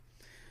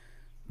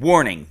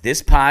Warning,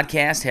 this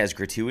podcast has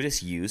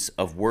gratuitous use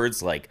of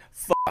words like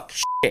fuck,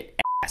 shit,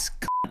 ass,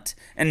 cunt,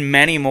 and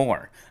many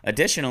more.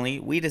 Additionally,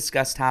 we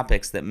discuss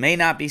topics that may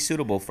not be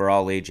suitable for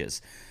all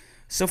ages.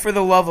 So for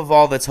the love of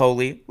all that's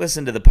holy,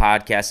 listen to the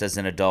podcast as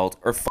an adult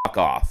or fuck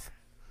off.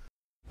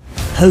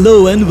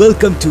 Hello and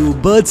welcome to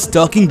Birds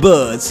Talking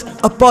Birds,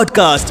 a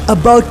podcast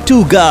about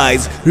two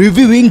guys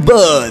reviewing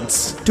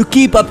birds. To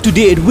keep up to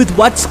date with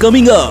what's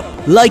coming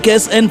up, like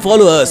us and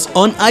follow us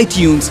on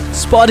iTunes,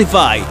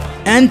 Spotify,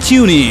 and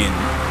TuneIn.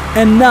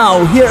 And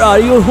now here are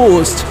your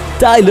hosts,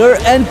 Tyler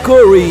and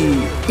Corey.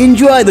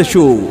 Enjoy the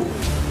show.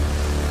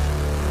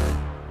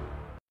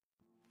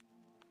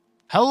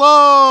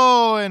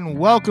 Hello and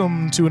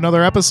welcome to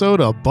another episode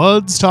of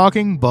Buds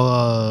Talking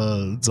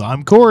Buds.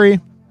 I'm Corey.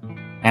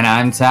 And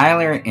I'm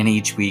Tyler, and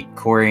each week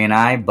Corey and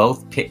I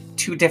both pick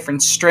two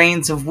different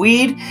strains of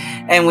weed,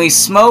 and we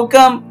smoke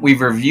them, we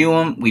review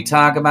them, we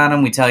talk about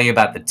them, we tell you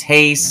about the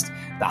taste,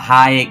 the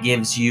high it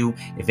gives you,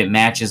 if it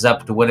matches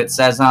up to what it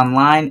says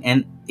online,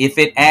 and if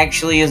it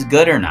actually is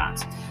good or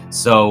not.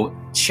 So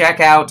check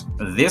out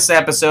this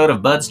episode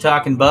of Buds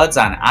Talking Buds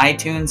on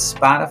iTunes,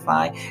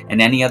 Spotify, and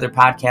any other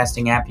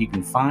podcasting app you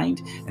can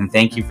find. And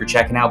thank you for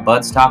checking out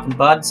Buds Talking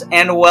Buds,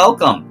 and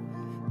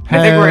welcome. I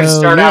think we're going to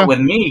start out with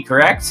me,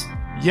 correct?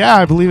 Yeah,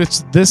 I believe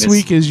it's this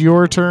week is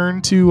your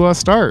turn to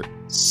start.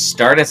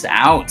 Start us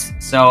out.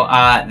 So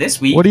this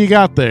week, what do you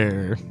got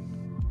there?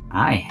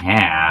 I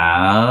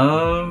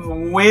have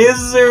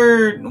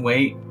Wizard.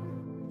 Wait.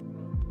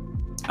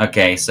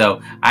 Okay, so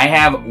I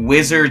have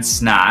Wizard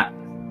Snot,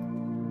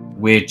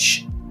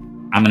 which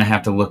I'm gonna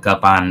have to look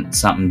up on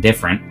something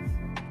different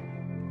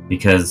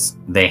because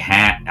I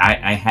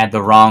had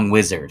the wrong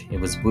wizard.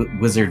 It was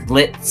Wizard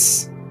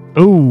Blitz.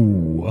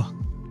 Ooh.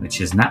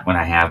 Which is not what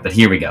I have, but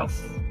here we go.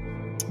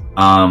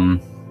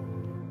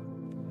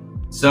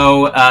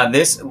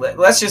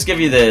 Let's just give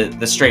you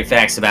the straight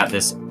facts about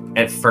this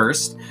at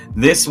first.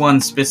 This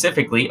one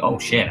specifically, oh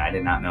shit, I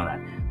did not know that.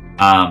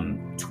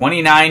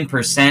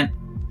 29%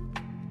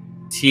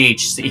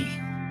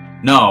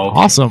 THC. No. Okay.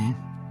 Awesome.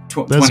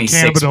 Those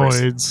 26%.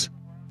 Cannabinoids.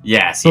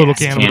 Yes. Total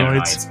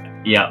cannabinoids.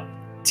 Yep.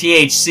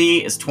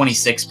 THC is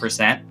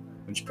 26%,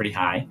 which is pretty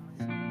high.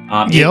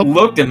 Yep. It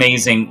looked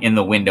amazing in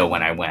the window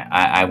when I went.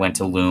 I went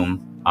to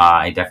Loom.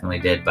 I definitely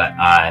did, but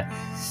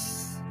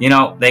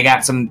they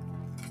got some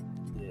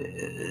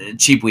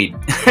cheap weed.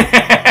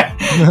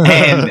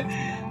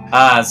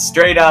 And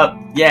straight up,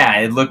 yeah,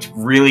 it looked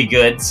really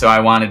good, so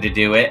I wanted to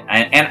do it.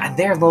 And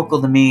they're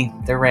local to me.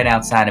 They're right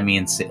outside of me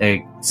in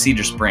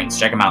Cedar Springs.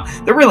 Check them out.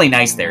 They're really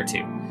nice there,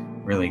 too.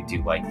 Really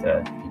do like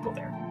the people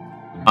there.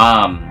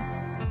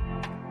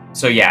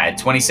 So, yeah, at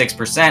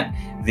 26%,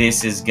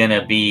 this is going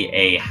to be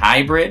a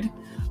hybrid,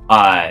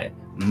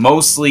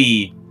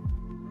 mostly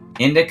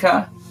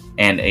indica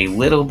and a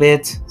little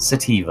bit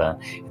sativa.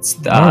 It's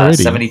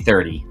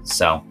 70-30,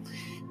 so.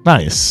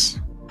 Nice.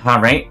 All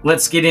right,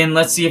 let's get in.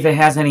 Let's see if it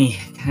has any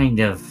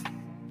kind of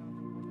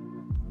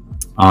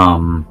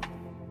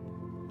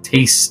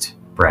taste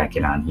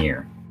bracket on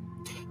here.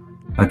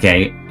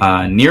 Okay,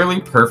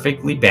 nearly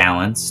perfectly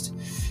balanced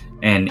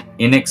and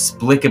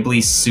inexplicably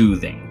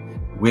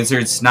soothing.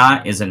 Wizard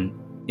Snot is an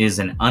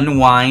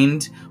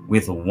unwind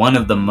with one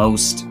of the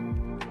most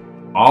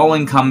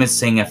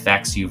all-encompassing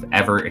effects you've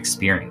ever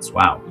experienced.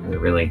 Wow, they're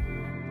really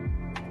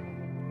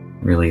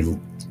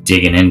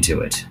digging into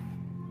it.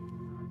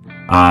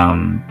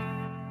 I'm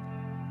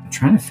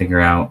trying to figure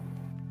out,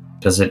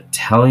 does it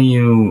tell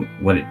you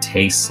what it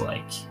tastes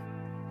like? It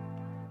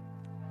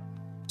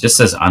just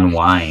says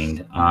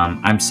unwind.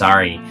 I'm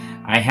sorry.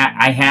 I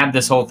had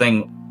this whole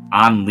thing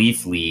on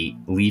Leafly.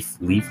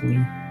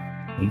 Leafly?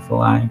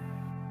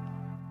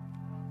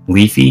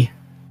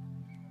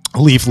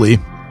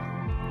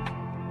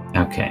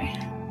 Okay.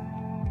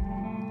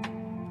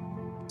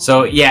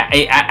 So, yeah,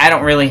 I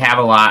don't really have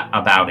a lot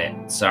about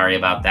it. Sorry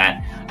about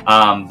that.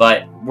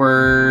 But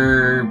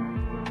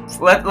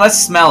let's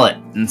smell it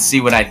and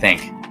see what I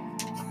think.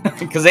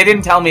 Because they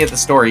didn't tell me at the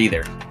store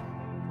either.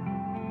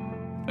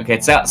 Okay,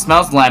 it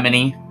smells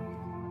lemony.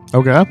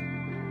 Okay.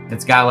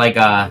 It's got like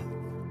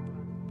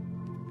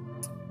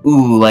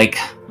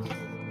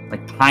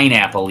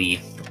pineapple-y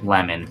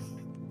lemon.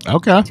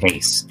 Okay.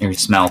 Taste or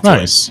smell to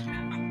nice. It.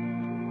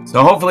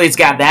 So hopefully it's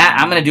got that.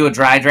 I'm going to do a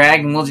dry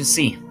drag and we'll just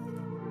see.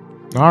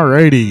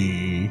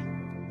 Alrighty.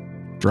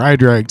 Dry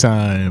drag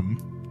time.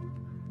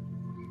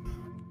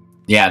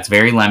 Yeah, it's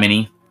very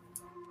lemony.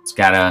 It's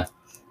got a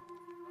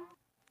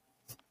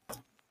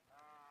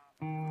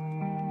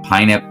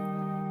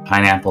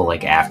pineapple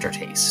like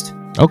aftertaste.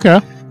 Okay.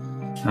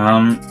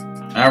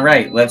 All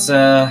right, let's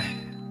do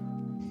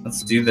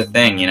the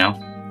thing,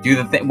 Do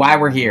the thing. Why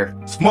we're here.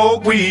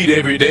 Smoke weed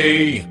every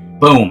day.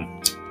 Boom.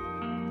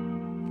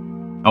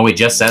 Oh, it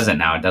just says it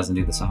now. It doesn't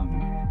do the song.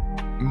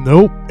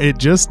 Nope, it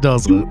just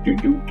doesn't.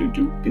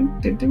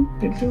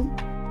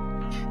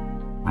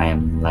 I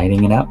am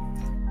lighting it up.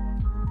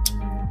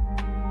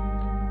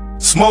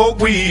 Smoke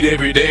weed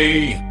every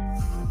day.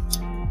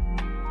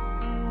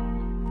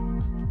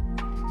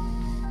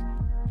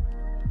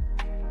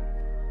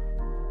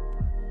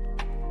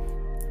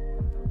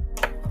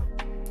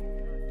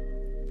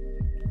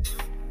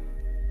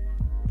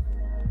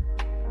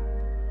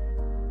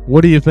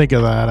 What do you think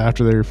of that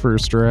after their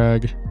first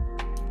drag?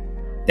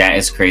 That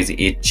is crazy.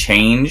 It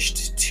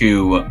changed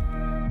to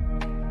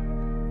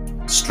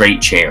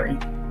straight cherry.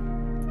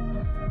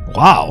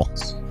 Wow.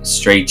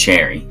 Straight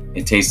cherry.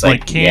 It tastes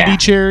like candy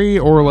cherry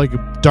or like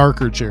a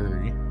darker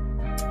cherry?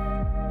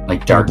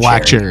 Like dark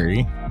black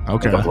cherry.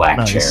 Okay. Like a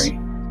black cherry.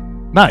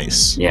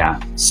 Nice. Yeah.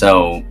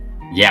 So,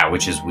 yeah,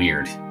 which is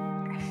weird.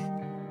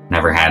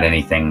 Never had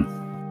anything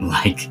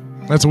like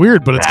That's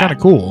weird, but it's kind of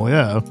cool.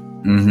 Yeah.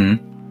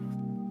 Mm-hmm.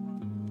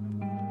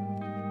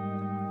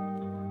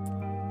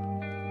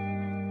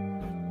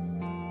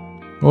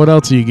 What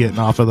else are you getting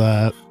off of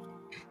that?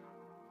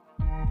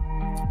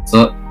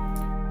 So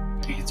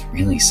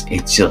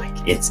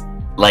it's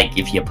like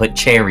if you put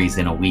cherries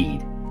in a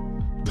weed.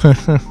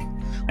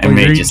 And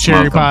made you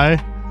cherry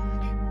pie.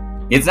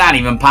 It's not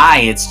even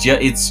pie. It's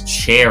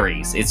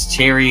cherries. It's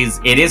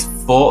cherries. It is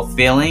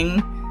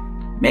filling.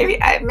 Maybe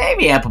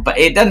apple pie.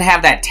 It doesn't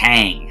have that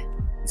tang.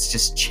 It's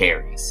just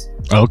cherries.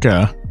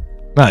 Okay,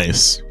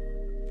 nice.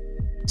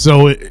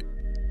 So,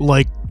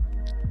 like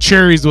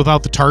cherries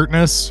without the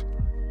tartness.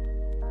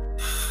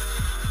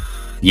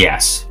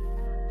 Yes.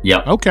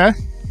 Yep. Okay.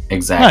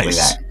 Exactly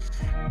nice. that.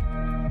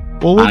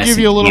 Well, we'll give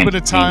you a little bit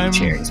of time.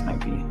 Cherries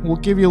might be. We'll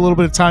give you a little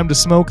bit of time to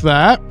smoke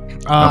that.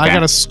 I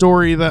got a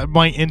story that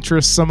might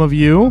interest some of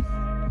you.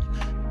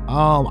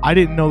 I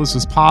didn't know this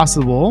was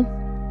possible,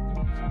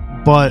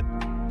 but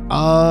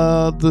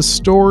the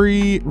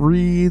story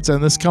reads,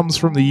 and this comes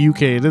from the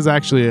UK. It is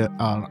actually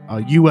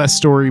a US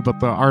story, but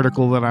the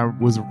article that I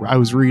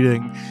was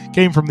reading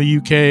came from the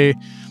UK.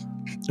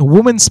 A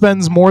woman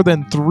spends more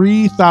than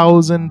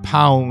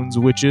 £3,000,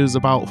 which is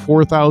about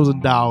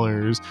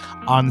 $4,000,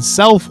 on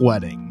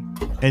self-wedding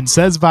and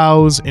says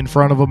vows in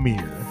front of a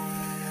mirror.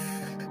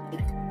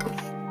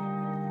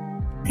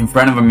 In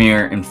front of a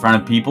mirror, in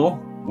front of people?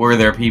 Were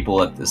there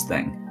people at this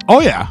thing?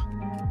 Oh, yeah.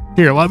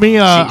 Here, let me...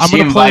 I'm she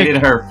gonna invited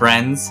her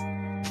friends?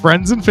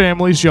 Friends and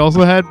family. She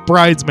also had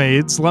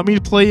bridesmaids. Let me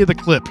play you the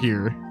clip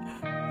here.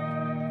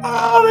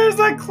 Oh, there's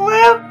a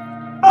clip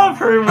of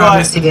her...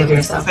 Promise to give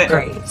yourself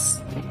grace.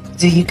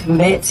 Do you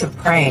commit to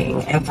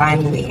praying and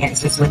finding the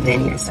answers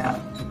within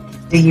yourself?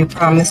 Do you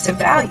promise to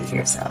value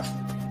yourself?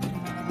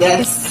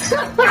 Yes,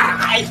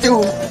 I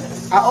do.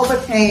 I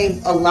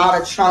overcame a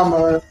lot of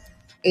trauma,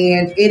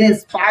 and it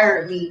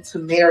inspired me to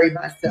marry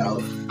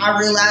myself. I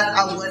realized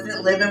I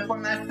wasn't living for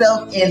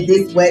myself, and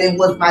this wedding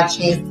was my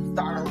chance to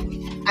start over.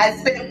 I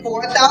spent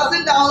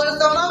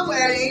 $4,000 on my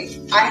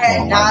wedding. I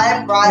had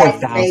 9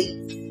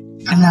 bridesmaids.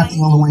 I'm not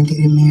the only one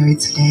getting married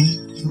today.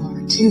 You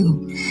are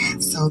too.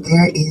 So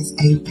there is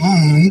a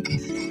bag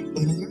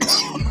in your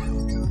chair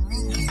with a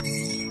ring in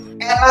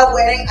it. At my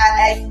wedding, I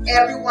asked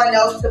everyone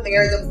else to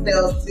marry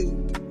themselves too.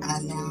 I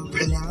now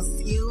pronounce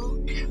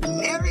you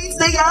married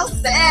to yourself.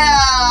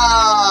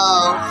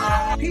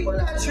 People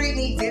not treat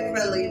me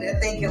differently. They're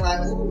thinking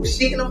like, ooh,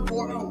 she can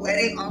afford her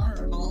wedding on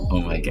her own.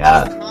 Oh my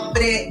God. She's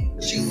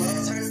confident. She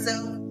loves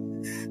herself.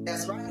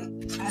 That's right.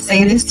 I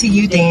say this to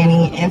you,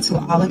 Danny, and to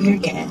all of your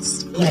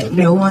guests. Let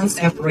no one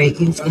separate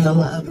you from the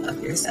love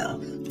of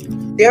yourself.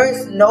 There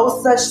is no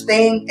such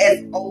thing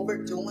as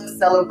overdoing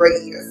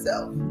celebrating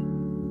yourself.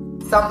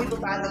 Some people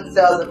buy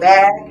themselves a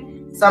bag.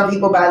 Some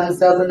people buy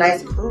themselves a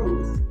nice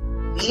cruise.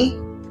 Me,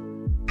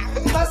 I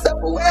buy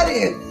myself a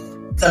wedding.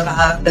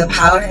 The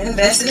power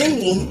invested in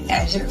me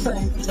as your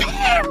friend.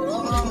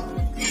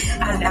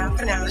 I now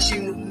pronounce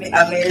you a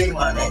married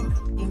woman.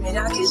 You may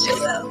not kiss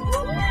yourself.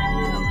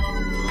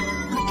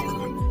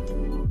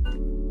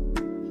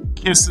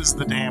 Kisses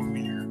the damn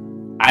mirror.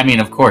 I mean,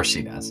 of course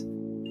she does.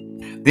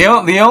 The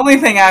only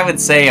thing I would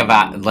say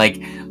about,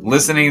 like,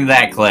 listening to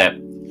that clip,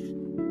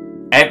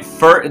 at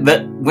first,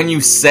 when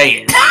you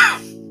say it,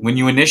 when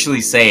you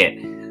initially say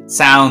it,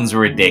 sounds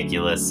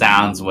ridiculous,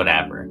 sounds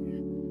whatever.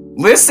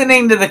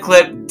 Listening to the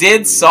clip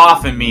did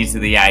soften me to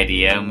the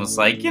idea and was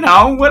like,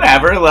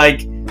 whatever,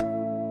 like,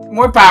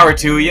 more power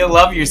to you,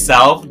 love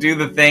yourself, do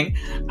the thing.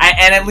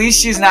 And at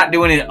least she's not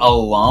doing it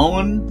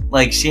alone.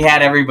 Like, she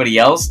had everybody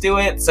else do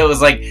it. So it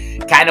was like,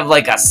 kind of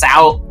like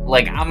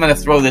I'm going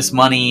to throw this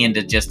money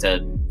into just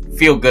to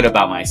feel good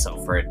about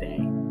myself for a day.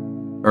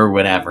 Or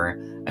whatever.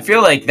 I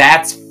feel like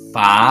that's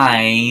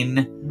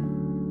fine.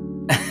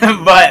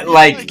 But,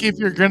 like, if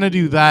you're going to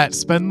do that,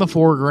 spend the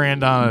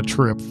 $4,000 on a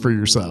trip for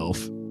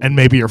yourself. And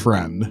maybe your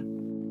friend.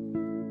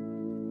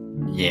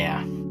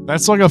 Yeah.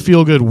 That's like a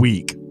feel-good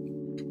week.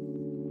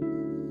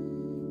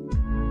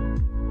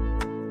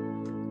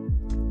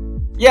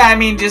 Yeah, I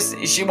mean,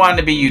 just she wanted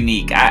to be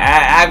unique.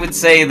 I would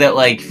say that,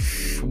 like,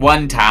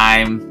 one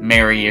time,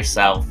 marry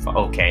yourself.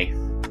 Okay,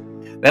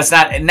 that's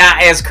not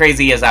as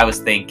crazy as I was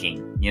thinking.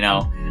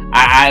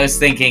 I was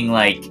thinking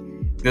like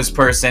this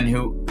person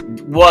who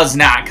was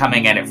not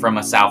coming at it from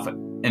a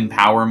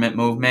self-empowerment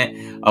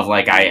movement of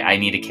like I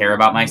need to care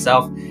about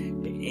myself.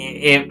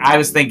 I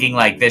was thinking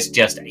like this.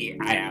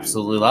 I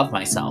absolutely love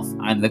myself.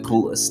 I'm the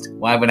coolest.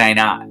 Why would I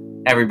not?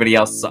 Everybody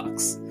else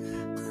sucks.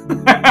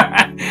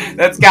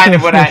 That's kind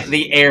of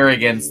the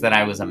arrogance that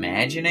I was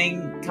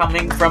imagining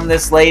coming from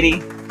this lady,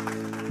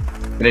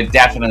 but it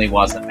definitely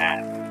wasn't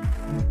that.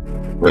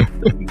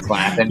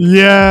 Clapping.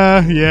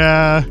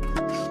 Yeah.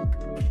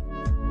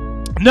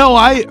 No,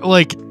 I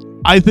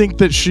think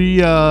that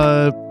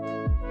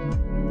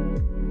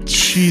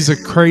she's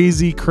a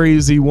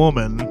crazy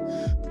woman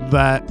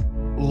that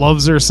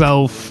loves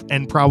herself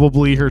and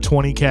probably her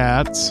 20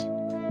 cats,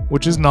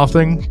 which is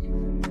nothing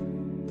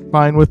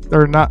fine with,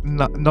 or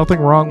nothing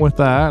wrong with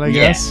that, I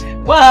guess.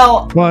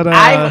 Well, but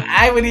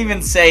I would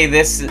even say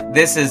this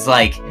is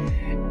like,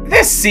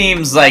 this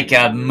seems like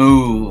a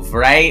move,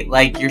 right?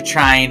 Like you're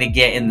trying to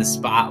get in the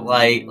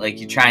spotlight,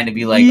 like you're trying to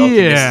be like,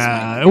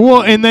 okay,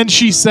 well, and then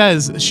she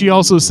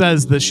also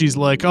says that she's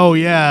like, oh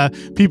yeah,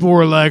 people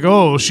were like,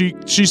 oh, she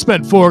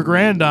spent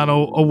 $4,000 on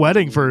a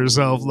wedding for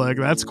herself, like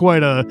that's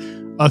quite a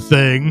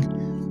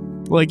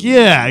thing. Like,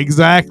 yeah,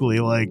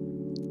 exactly. Like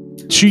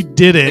she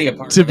did it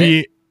to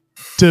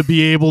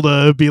be able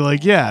to be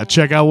like, yeah,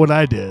 check out what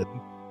I did.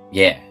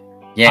 Yeah,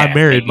 I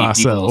married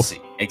myself.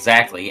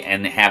 Exactly,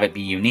 and have it be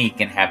unique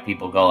and have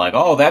people go like,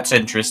 oh, that's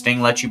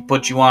interesting,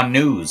 put you on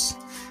news.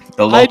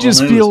 I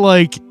just feel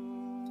like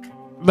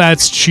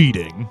that's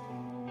cheating.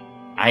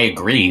 I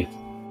agree.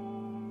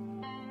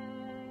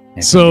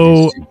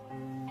 So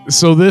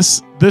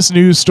this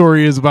news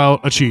story is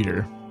about a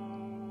cheater.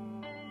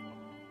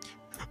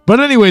 But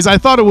anyways, I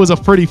thought it was a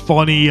pretty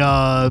funny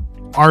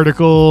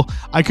article.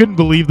 I couldn't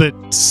believe that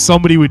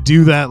somebody would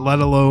do that, let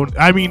alone,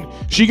 I mean,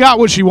 she got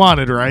what she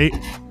wanted, right?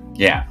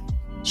 Yeah.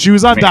 She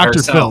was on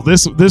Dr. Phil.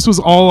 This was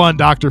all on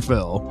Dr.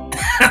 Phil.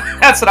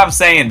 That's what I'm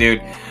saying,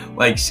 dude.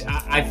 Like,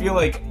 I feel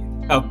like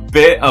a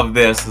bit of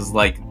this is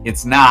like,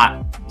 it's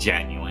not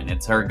genuine.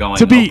 It's her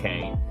going,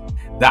 okay.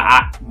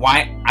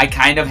 I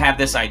kind of have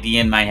this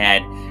idea in my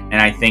head, and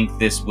I think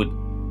this would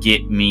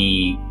get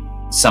me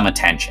some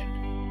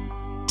attention.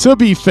 To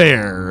be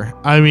fair,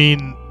 I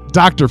mean,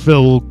 Dr.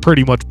 Phil will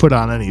pretty much put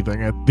on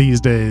anything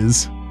these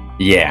days.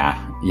 Yeah.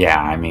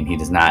 I mean, he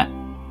does not...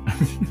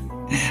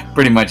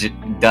 pretty much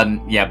done,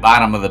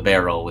 bottom of the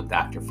barrel with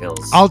Dr.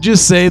 Phil's. I'll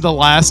just say the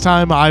last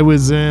time I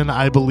was in,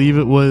 I believe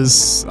it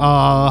was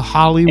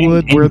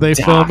Hollywood, where they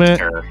film it.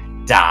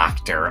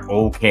 Doctor,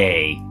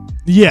 okay.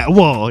 Yeah,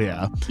 well,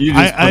 yeah. You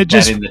just put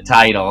that in the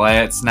title.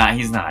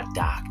 He's not a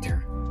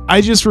doctor. I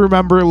just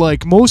remember,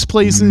 like, most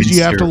places Mr.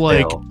 you have to,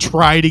 like, Phil.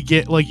 try to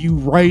get, like, you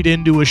write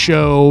into a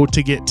show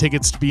to get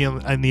tickets to be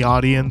in the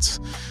audience.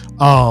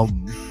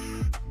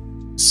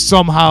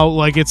 Somehow,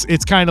 like,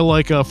 it's kind of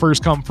like a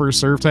first come first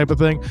serve type of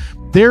thing.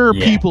 There are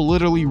people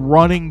literally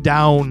running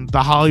down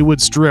the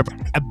Hollywood Strip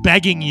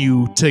begging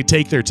you to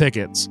take their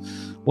tickets.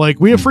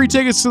 Like, we have free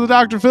tickets to the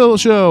Dr. Phil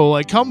show.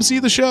 Like, come see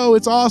the show.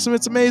 It's awesome.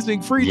 It's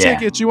amazing. Free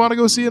tickets. You want to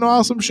go see an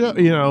awesome show?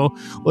 You know,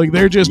 like,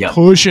 they're just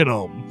pushing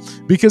them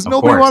because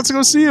nobody wants to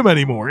go see them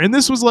anymore. And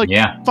this was like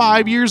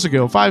 5 years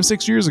ago,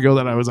 6 years ago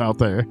that I was out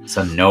there.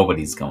 So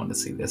nobody's going to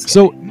see this guy.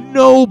 So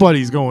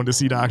nobody's going to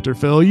see Dr.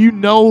 Phil. You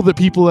know, the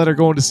people that are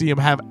going to see him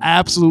have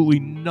absolutely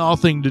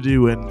nothing to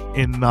do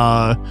in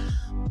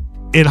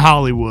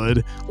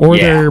Hollywood, or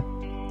they're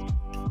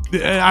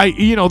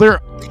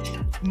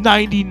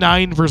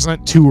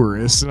 99%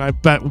 tourists, and I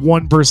bet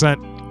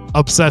 1%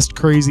 obsessed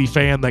crazy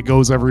fan that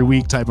goes every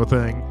week type of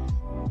thing.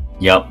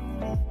 Yep.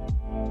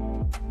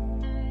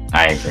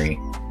 I agree.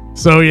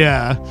 So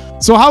yeah.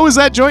 So how was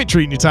that joint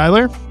treating you,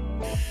 Tyler?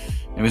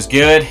 It was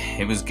good.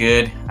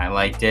 I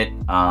liked it.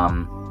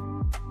 Not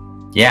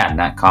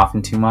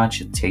coughing too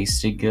much. It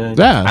tasted good.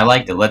 Yeah. I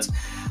liked it. Let's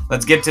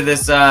get to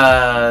this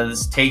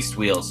taste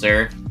wheel,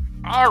 sir.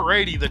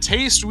 Alrighty, the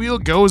taste wheel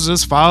goes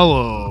as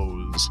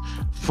follows.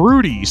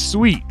 Fruity,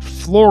 sweet,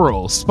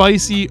 floral,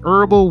 spicy,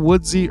 herbal,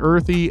 woodsy,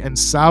 earthy, and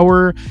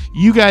sour.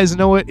 You guys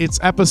know it. It's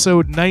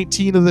episode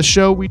 19 of the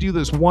show. We do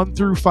this 1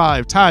 through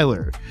 5.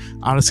 Tyler,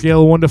 on a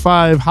scale of 1 to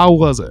 5, how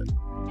was it?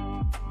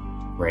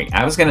 Great.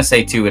 I was going to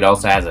say, too, it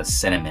also has a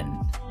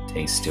cinnamon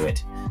taste to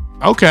it.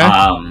 Okay.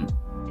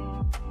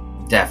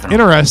 Definitely.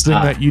 Interesting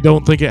that you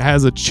don't think it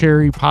has a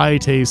cherry pie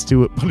taste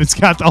to it, but it's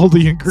got all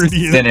the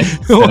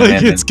ingredients.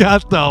 Like, it's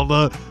got all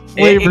the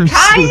flavors. It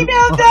kind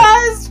of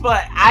does,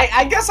 but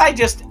I guess I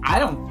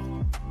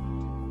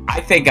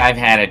think I've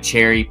had a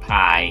cherry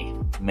pie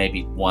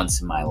maybe once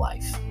in my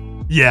life.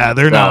 Yeah,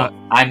 they're not.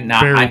 I'm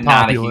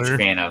not a huge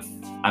fan.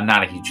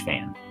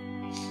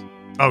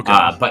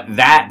 Okay. But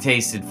that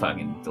tasted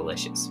fucking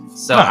delicious.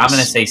 So nice. I'm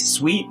gonna say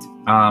sweet.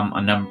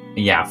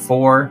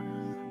 4.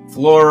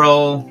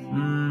 Floral,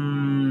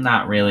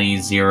 not really.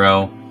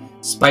 0.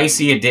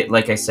 Spicy, it did,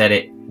 like I said,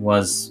 it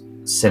was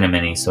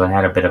cinnamony, so it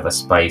had a bit of a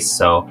spice.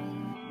 So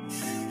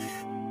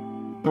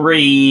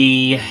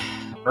 3.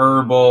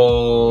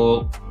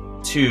 Herbal,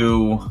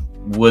 2.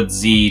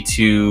 Woodsy,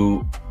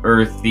 2.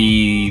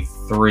 Earthy,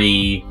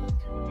 3.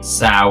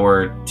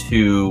 Sour,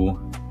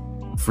 2.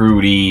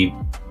 Fruity,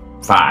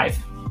 5.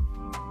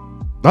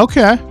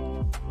 Okay.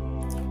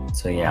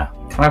 So yeah,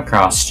 kind of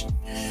crossed.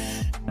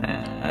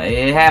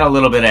 It had a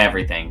little bit of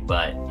everything,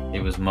 but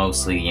it was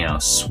mostly,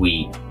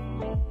 sweet,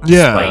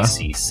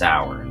 spicy,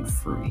 sour, and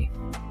fruity.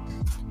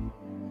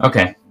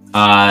 Okay.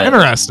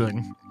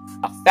 Interesting.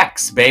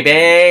 Effects,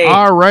 baby.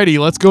 Alrighty,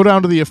 let's go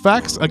down to the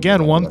effects.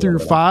 Again, 1 through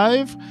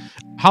 5.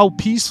 How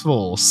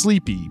peaceful,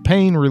 sleepy,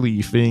 pain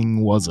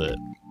relieving was it?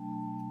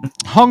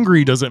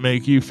 Hungry does it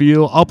make you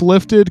feel?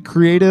 Uplifted,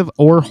 creative,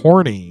 or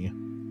horny?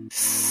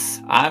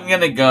 I'm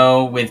gonna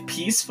go with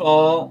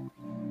peaceful.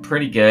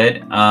 Pretty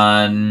good.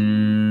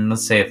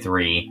 Let's say a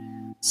 3.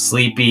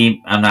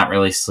 Sleepy. I'm not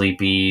really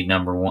sleepy.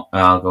 Number 1.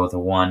 I'll go with a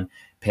 1.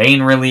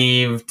 Pain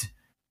relieved.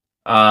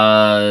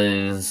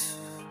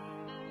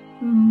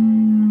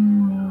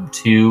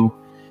 2.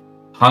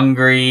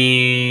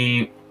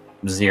 Hungry.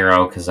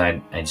 0 because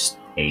I just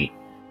ate.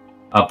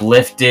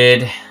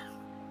 Uplifted.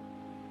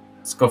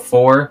 Let's go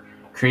 4.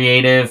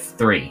 Creative.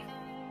 3.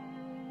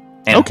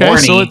 And okay,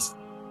 horny, so it's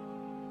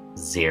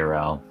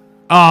 0.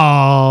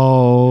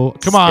 Oh,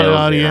 come on, Still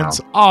audience.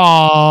 0.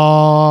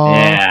 Oh.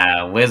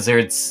 Yeah,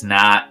 Wizard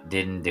Snot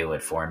didn't do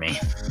it for me.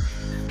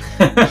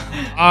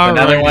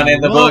 Another one in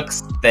the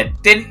books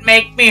that didn't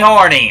make me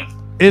horny.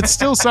 It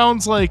still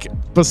sounds like,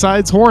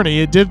 besides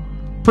horny, it did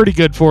pretty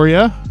good for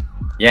you.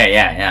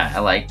 Yeah. I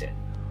liked it.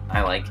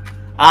 I like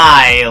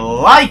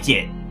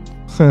it.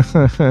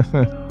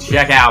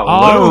 Check out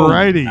Lou.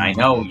 Alrighty. I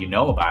know you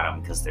know about them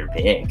because they're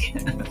big.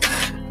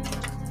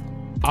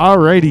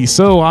 Alrighty,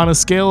 so on a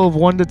scale of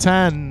 1 to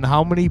 10,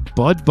 how many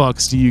Bud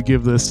Bucks do you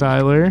give this,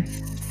 Tyler?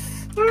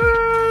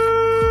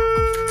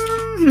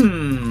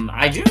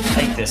 I do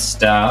like this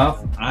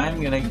stuff.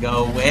 I'm gonna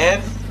go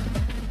with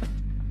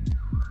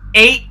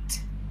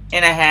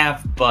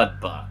 8.5 Bud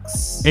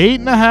Bucks.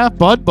 8.5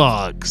 Bud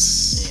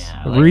Bucks.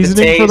 Yeah, I like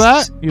reasoning for the that?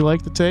 taste. You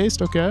like the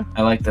taste? Okay.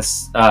 I like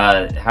this,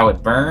 how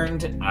it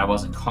burned. I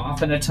wasn't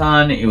coughing a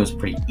ton. It was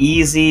pretty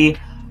easy.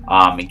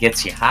 It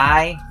gets you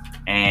high,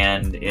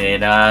 and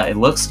it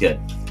looks good.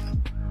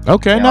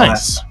 Okay, Yeah,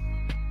 nice.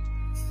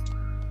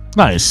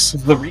 Nice.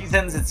 The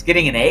reasons it's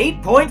getting an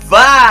 8.5.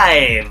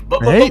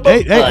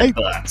 Hey.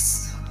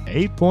 Bucks.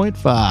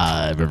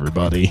 8.5,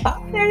 everybody.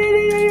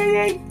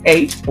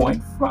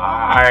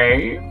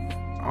 8.5.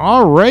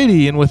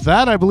 Alrighty, and with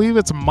that, I believe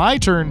it's my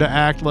turn to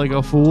act like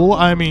a fool.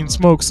 I mean,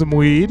 smoke some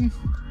weed.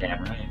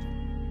 Damn right.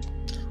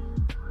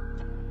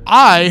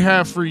 I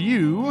have for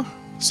you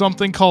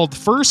something called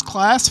First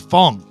Class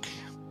Funk.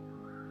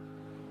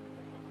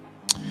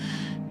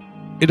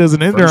 It is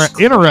an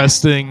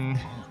interesting...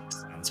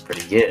 Sounds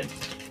pretty good.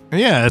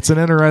 Yeah, it's an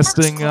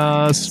interesting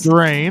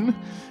strain.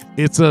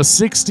 It's a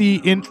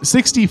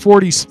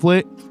 60-40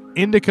 split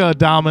indica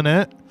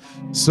dominant.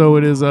 So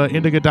it is an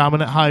indica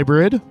dominant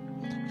hybrid.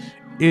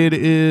 It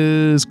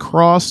is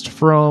crossed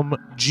from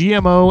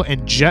GMO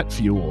and jet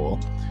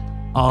fuel.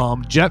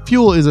 Jet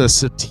fuel is a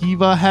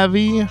sativa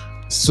heavy.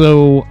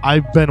 So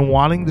I've been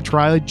wanting to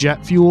try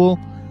jet fuel.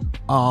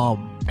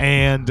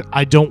 And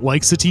I don't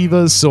like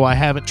sativas, so I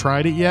haven't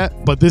tried it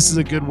yet. But this is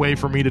a good way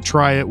for me to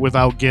try it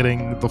without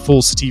getting the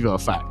full sativa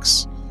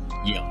effects.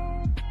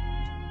 Yeah.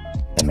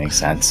 That makes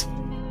sense.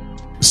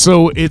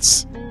 So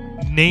it's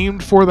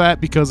named for that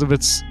because of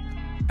its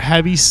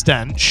heavy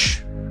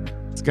stench.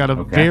 It's got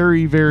a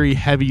very, very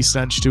heavy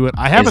stench to it.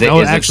 I haven't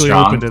actually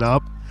opened it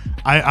up.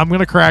 I'm going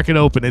to crack it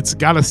open. It's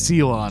got a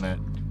seal on it.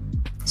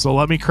 So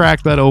let me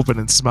crack that open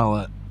and smell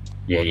it.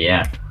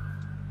 Yeah.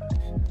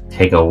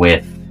 Take a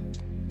whiff.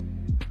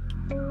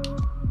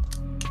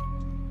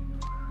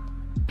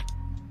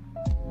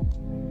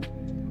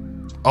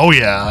 Oh,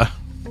 yeah.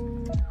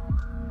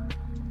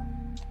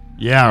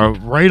 Yeah,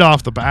 right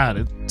off the bat,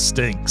 it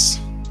stinks.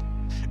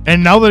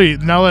 And now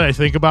that I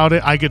think about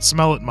it, I could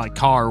smell it in my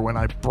car when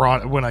I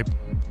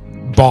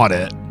bought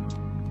it.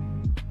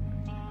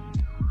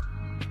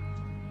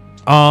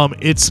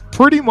 It's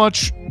pretty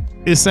much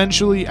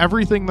essentially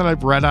everything that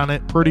I've read on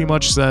it pretty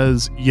much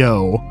says,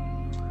 yo,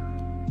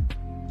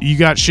 you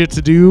got shit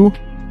to do,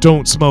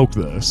 don't smoke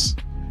this.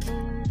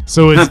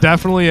 So it's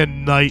definitely a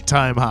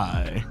nighttime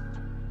high.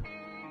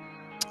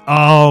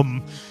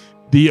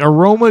 The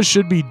aroma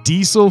should be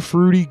diesel,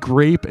 fruity,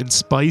 grape, and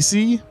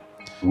spicy.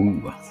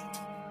 Ooh,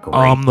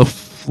 great. The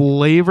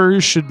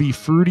flavors should be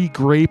fruity,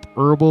 grape,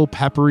 herbal,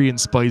 peppery, and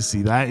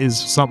spicy. That is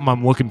something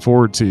I'm looking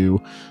forward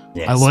to.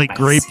 Yeah, I like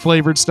spicy. grape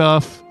flavored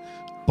stuff,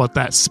 but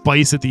that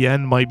spice at the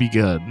end might be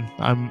good.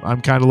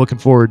 I'm kind of looking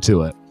forward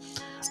to it.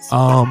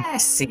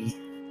 Spicy.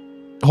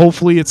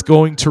 Hopefully it's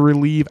going to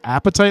relieve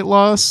appetite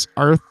loss,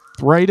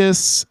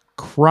 arthritis,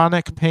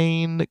 chronic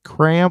pain,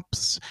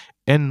 cramps,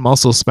 and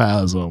muscle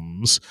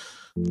spasms.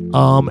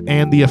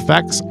 And the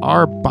effects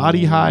are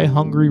body high,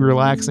 hungry,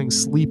 relaxing,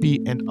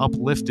 sleepy, and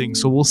uplifting.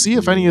 So we'll see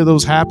if any of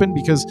those happen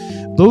because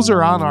those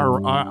are on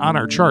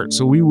our chart.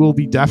 So we will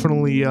be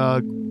definitely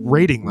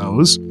rating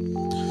those.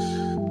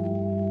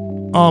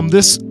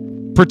 This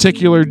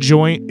particular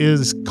joint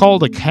is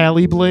called a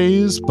Cali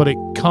Blaze, but it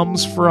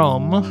comes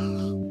from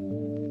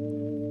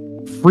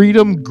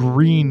Freedom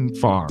Green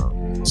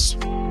Farms.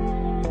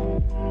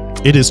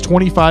 It is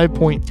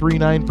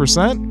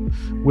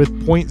 25.39% with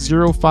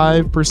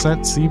 0.05%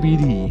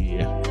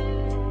 CBD.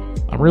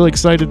 I'm really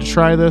excited to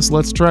try this.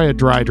 Let's try a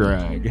dry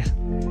drag.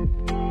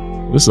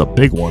 This is a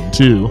big one,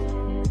 too.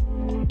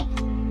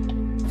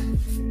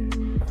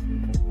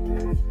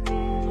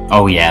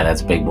 Oh, yeah,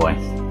 that's a big boy.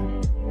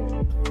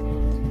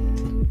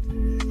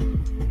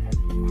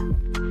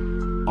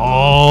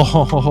 Oh,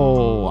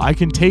 Oh, I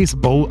can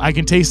taste both. I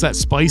can taste that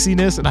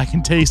spiciness, and I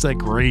can taste that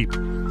grape.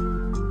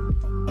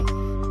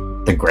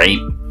 The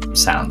grape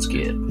sounds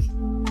good.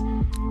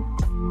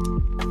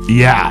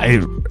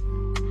 Yeah,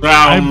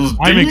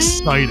 I'm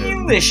excited.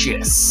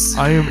 Delicious.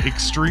 I am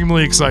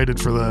extremely excited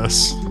for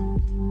this.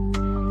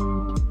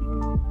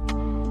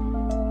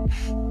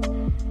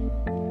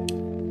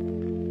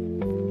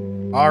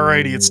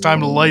 Alrighty, it's time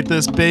to light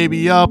this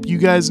baby up. You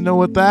guys know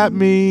what that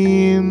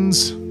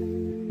means.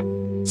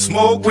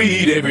 Smoke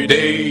weed every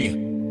day.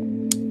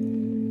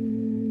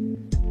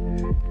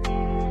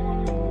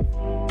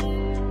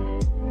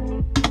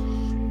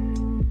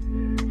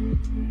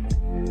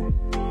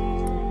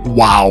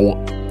 Wow.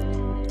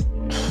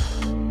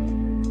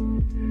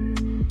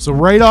 So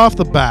right off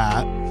the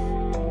bat,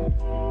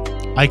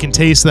 I can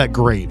taste that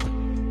grape.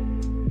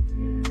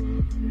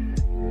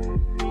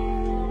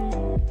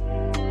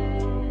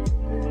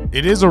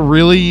 It is a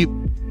really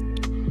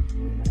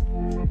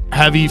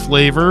heavy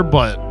flavor,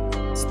 but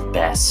it's the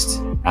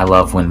best. I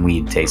love when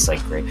weed tastes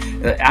like grape.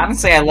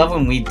 Honestly, I love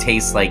when weed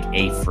tastes like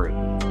a fruit.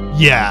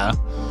 Yeah.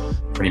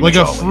 Pretty like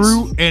much a always.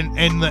 Fruit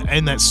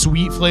and that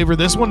sweet flavor.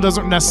 This one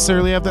doesn't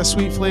necessarily have that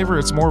sweet flavor.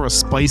 It's more of a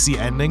spicy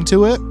ending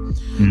to it.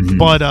 Mm-hmm.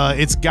 But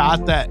it's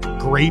got that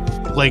grape,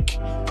 like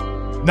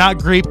not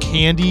grape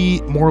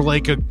candy, more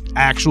like a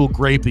actual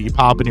grape that you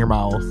pop in your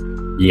mouth.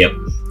 Yep.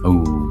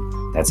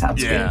 Ooh, that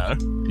sounds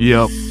good.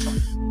 Yep.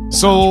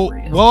 So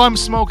while I'm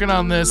smoking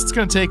on this, it's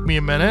gonna take me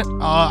a minute.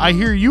 I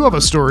hear you have a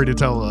story to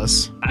tell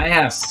us. I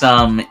have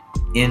some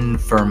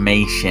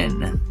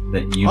information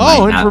that you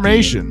might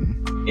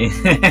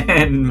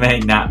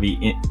not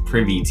be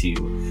privy to.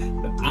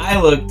 But I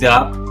looked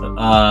up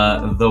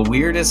the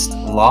weirdest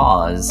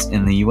laws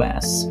in the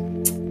U.S.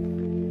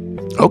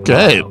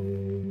 Okay.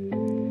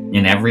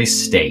 In every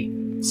state.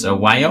 So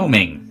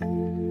Wyoming,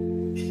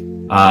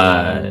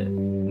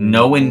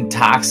 no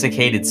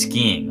intoxicated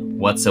skiing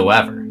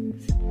whatsoever.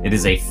 It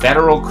is a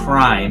federal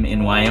crime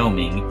in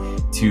Wyoming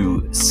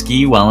to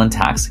ski while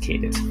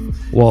intoxicated.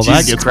 Well,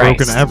 Jesus that gets Christ.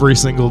 broken every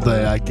single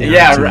day, I guarantee.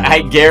 Yeah,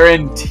 I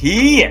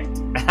guarantee it.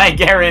 I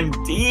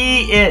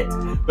guarantee it.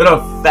 But a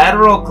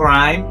federal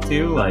crime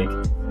too, like,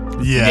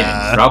 you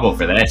get in trouble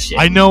for that shit.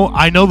 I know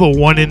the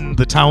one in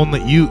the town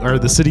that you, or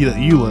the city that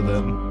you live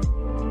in.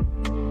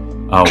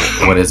 Oh,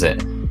 what is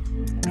it?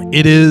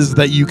 It is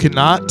that you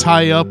cannot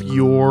tie up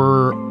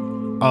your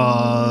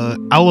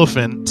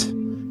elephant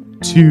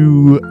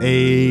to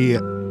a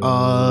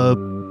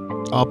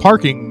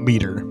parking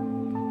meter.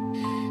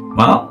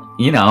 Well,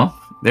 you know,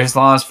 there's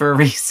laws for a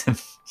reason.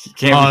 You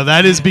can't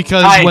that is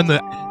because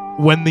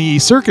when the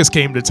circus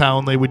came to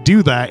town, they would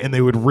do that, and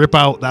they would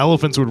the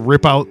elephants would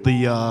rip out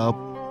the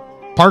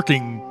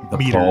parking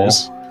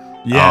meters.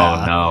 Pole?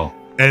 Yeah. Oh no.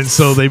 And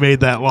so they made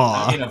that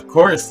law. I mean, of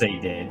course they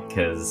did,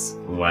 because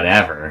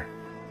whatever.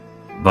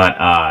 But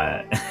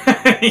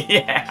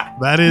yeah.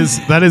 That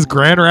is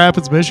Grand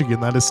Rapids,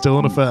 Michigan. That is still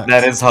in effect.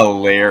 That is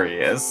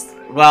hilarious.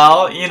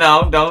 Well, you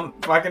know, don't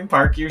fucking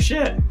park your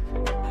shit.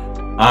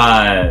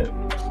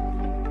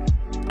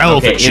 Elephant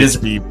okay,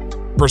 should be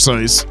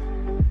precise.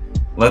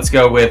 Let's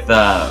go with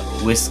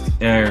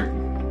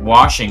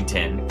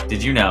Washington.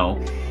 Did you know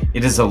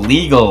it is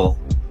illegal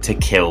to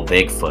kill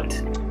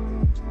Bigfoot?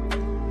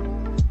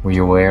 Were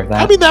you aware of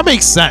that? I mean, that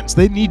makes sense.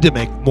 They need to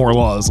make more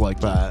laws like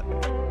that.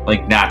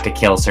 Like, not to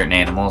kill certain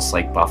animals,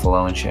 like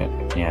buffalo and shit?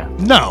 Yeah.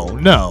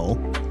 No.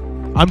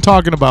 I'm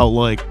talking about,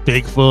 like,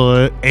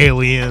 Bigfoot,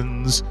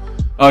 aliens.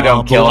 Oh,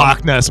 don't kill the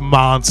Loch Ness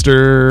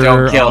Monster.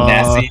 Don't kill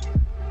Nessie.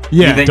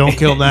 Yeah, don't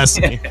kill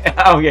Nessie.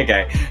 Oh,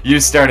 okay.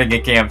 You're starting a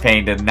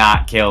campaign to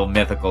not kill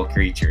mythical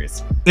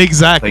creatures.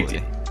 Exactly.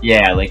 Like,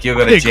 yeah, like you'll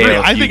go to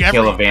jail if you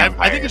kill a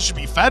vampire. I think it should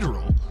be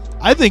federal.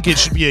 I think it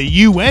should be a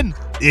UN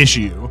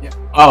issue.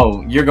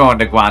 Oh, you're going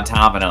to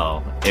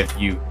Guantanamo if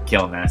you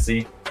kill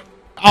Nessie?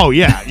 Oh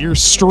yeah, you're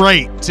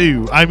straight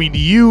too. I mean,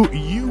 you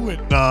and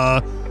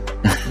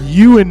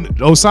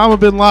Osama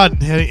bin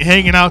Laden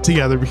hanging out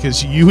together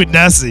because you and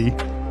Nessie.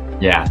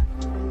 Yeah.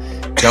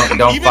 Don't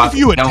even if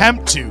you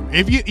attempt to.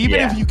 If you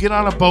get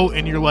on a boat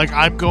and you're like,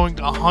 I'm going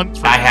to hunt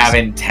for. I have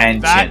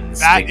intentions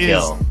to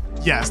kill.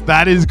 Yes,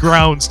 that is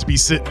grounds to be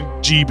sitting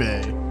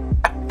G-Bay.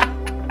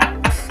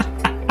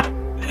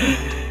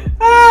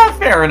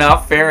 Fair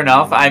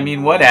enough. I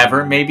mean,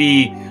 whatever.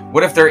 Maybe.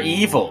 What if they're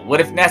evil?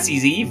 What if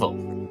Nessie's evil?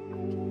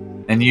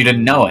 And you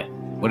didn't know it.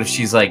 What if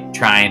she's like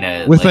trying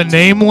to? With a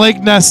name like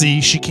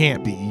Nessie, she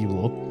can't be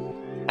evil.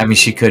 I mean,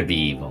 she could be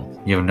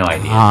evil. You have no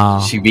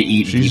idea. She'd be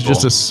eating She's people.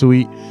 She's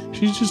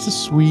just a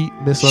sweet,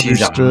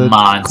 misunderstood She's a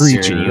monster.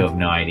 creature. You have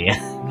no idea.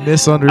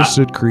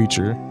 Misunderstood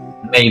creature.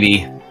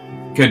 Maybe.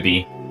 Could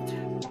be.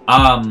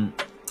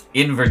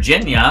 In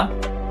Virginia,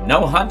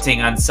 no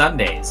hunting on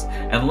Sundays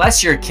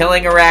unless you're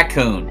killing a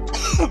raccoon.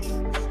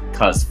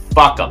 Cause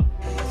fuck them.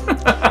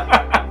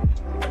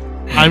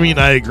 I mean,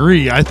 I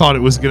agree. I thought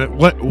it was gonna.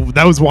 What?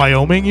 That was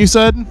Wyoming, you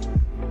said?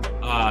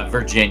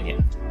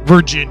 Virginia.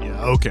 Virginia.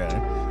 Okay.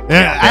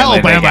 Yeah,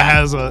 Alabama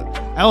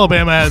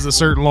has a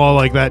certain law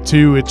like that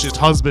too. It's just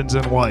husbands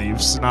and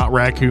wives, not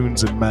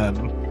raccoons and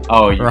men.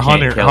 Oh, you or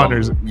can't kill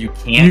hunters. them. You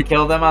can't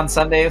kill them on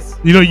Sundays?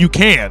 You know, you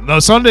can. No,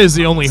 Sunday is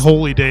the only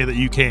holy day that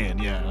you can,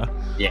 yeah.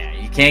 Yeah,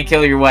 you can't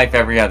kill your wife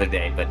every other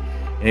day, but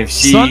if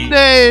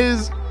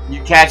Sundays...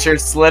 You catch her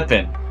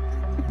slipping.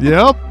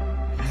 Yep.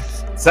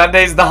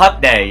 Sunday's the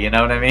hunt day, you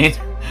know what I mean?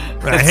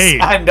 Hey.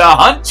 It's time to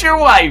hunt your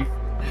wife.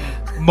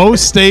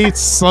 Most states,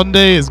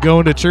 Sunday is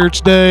going to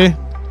church day.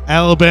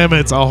 Alabama,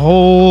 it's a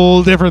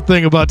whole different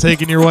thing about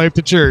taking your wife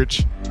to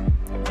church.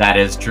 That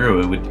is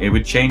true. It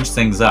would change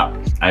things up,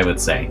 I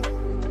would say.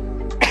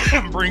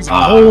 Brings a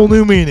whole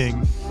new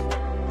meaning.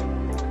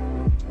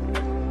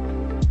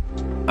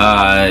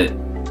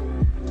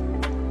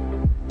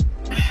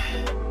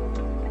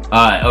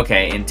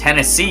 Okay, in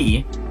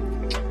Tennessee,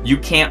 you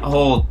can't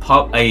hold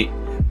a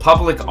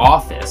public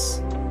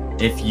office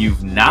if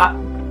you've not,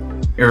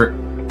 or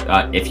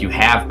if you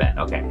have been.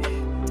 Okay,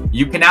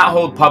 you cannot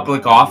hold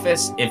public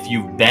office if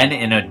you've been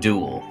in a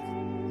duel.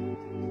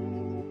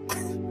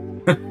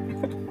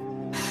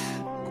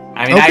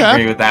 I mean, Okay. I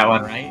agree with that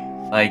one,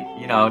 right? Like,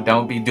 you know,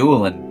 don't be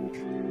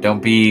dueling.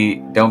 Don't be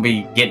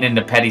getting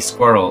into petty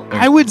squirrel.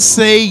 I would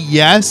say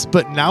yes,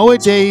 but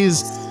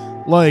nowadays,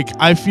 like,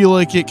 I feel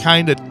like it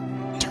kind of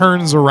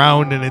turns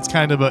around and it's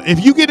kind of a...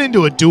 If you get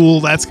into a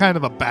duel, that's kind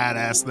of a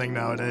badass thing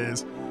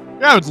nowadays.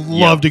 I would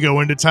love to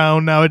go into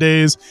town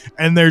nowadays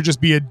and there just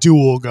be a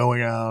duel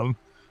going on.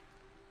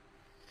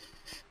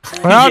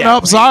 Well, Yeah,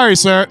 nope, sorry,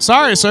 sir.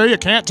 Sorry, sir, you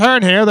can't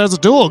turn here. There's a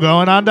duel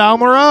going on down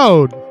the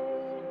road.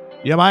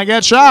 You might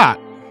get shot.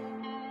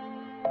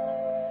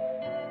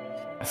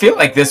 I feel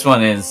like this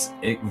one is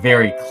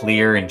very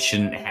clear and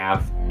shouldn't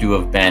have to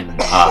have been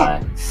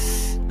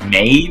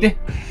made.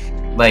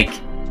 Like,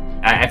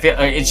 I feel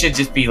it should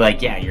just be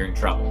like, yeah, you're in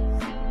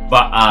trouble.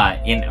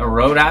 But in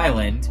Rhode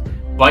Island,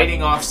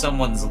 biting off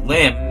someone's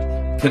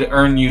limb could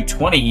earn you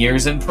 20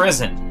 years in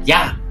prison.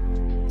 Yeah.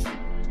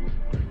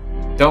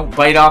 Don't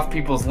bite off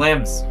people's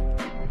limbs,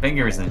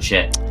 fingers and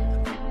shit.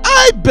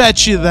 I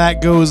bet you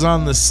that goes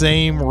on the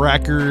same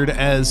record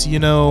as, you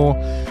know,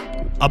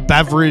 a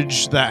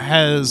beverage that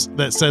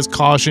says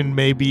caution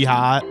may be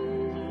hot.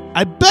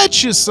 I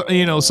bet you,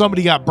 you know,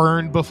 somebody got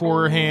burned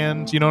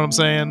beforehand. You know what I'm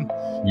saying?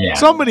 Yeah.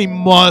 Somebody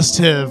must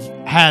have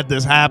had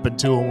this happen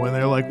to them when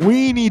they're like,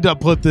 we need to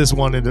put this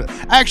one into...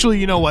 Actually,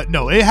 you know what?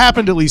 No, it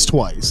happened at least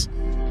twice.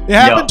 It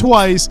happened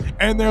twice,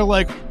 and they're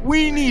like,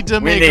 we need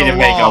to make a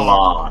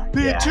law.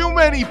 Yeah. Too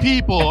many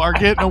people are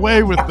getting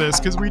away with this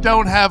because we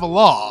don't have a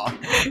law.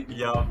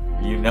 Yup.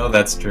 You know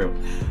that's true.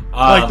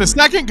 Like, the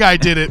second guy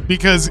did it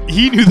because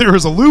he knew there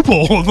was a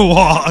loophole in the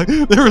law.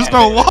 There was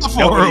no law for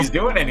Nobody's him.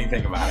 doing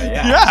anything about it,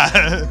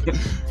 yeah.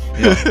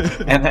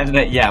 Yeah. And then,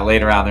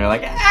 later on, they're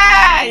like,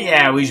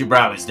 we should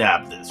probably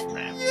stop this from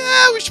happening.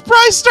 Yeah, we should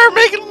probably start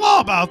making a law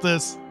about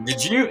this.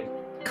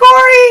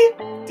 Corey,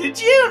 did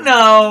you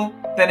know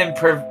that in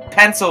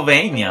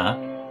Pennsylvania,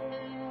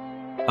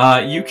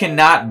 you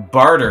cannot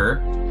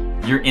barter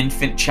your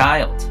infant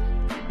child?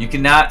 You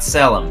cannot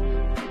sell him.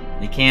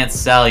 You can't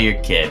sell your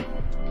kid.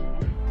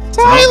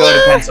 So don't go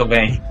to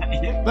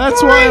Pennsylvania.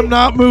 That's why I'm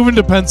not moving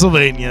to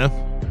Pennsylvania.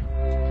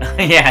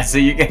 Yeah, so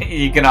you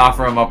can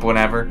offer him up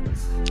whenever.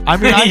 I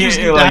mean, I just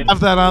need to have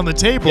that on the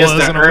table He has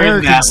as to an earn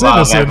American that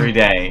love citizen. every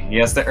day. He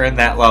has to earn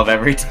that love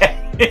every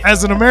day.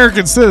 As an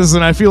American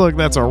citizen, I feel like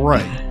that's a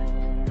right.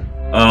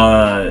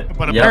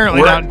 But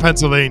apparently not in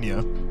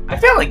Pennsylvania. I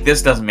feel like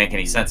this doesn't make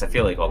any sense. I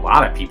feel like a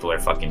lot of people are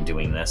fucking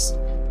doing this.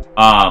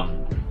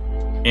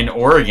 In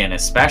Oregon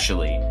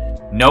especially,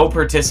 no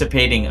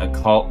participating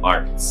occult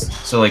arts.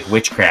 So like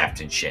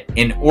witchcraft and shit.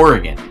 In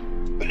Oregon.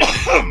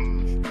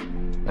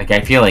 Like,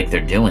 I feel like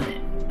they're doing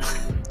it.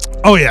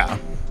 Oh, yeah.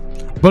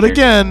 But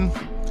again,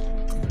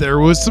 there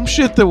was some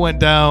shit that went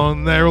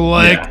down. They're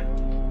like,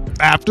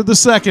 after the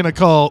second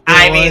occult,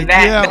 I mean,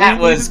 that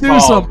was do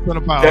called something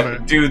about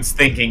it. Dudes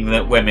thinking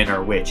that women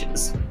are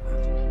witches.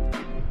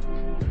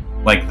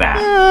 Like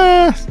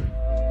that.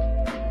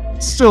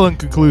 Still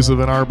inconclusive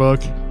in our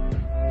book.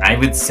 I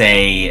would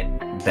say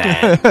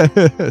that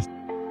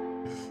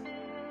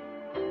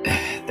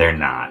they're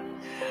not.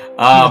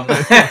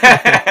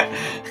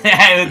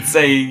 I would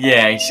say,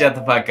 yeah, shut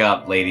the fuck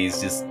up,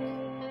 ladies. Just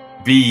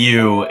be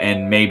you,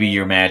 and maybe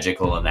you're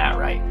magical in that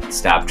right.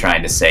 Stop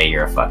trying to say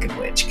you're a fucking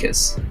witch,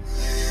 because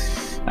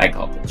I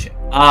call bullshit.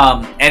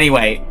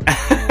 Anyway.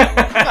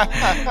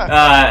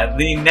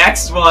 The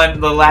next one,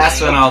 the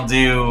last one I'll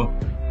do,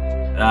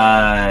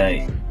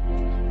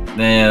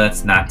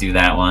 let's not do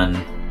that one.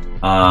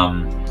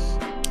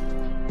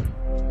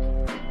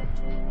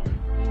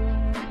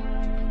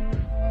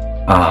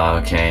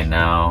 Okay,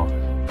 no.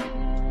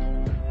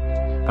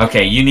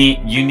 Okay, you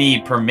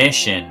need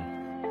permission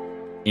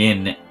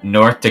in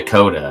North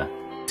Dakota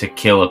to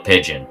kill a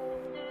pigeon.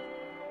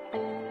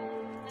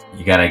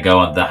 You gotta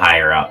go with the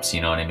higher ups,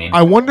 you know what I mean?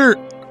 I wonder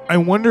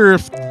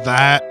if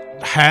that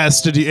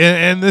has to do,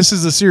 and this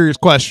is a serious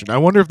question. I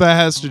wonder if that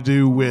has to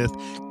do with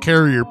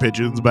carrier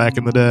pigeons back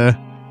in the day.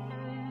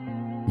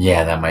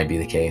 Yeah, that might be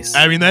the case.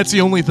 I mean, that's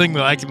the only thing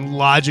that I can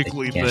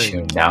logically You can't shoot them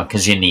think. down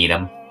because you need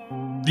them.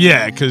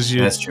 Yeah, because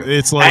That's true.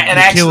 it's like And you're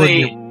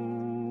actually,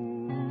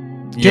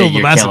 killing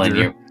the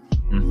messenger.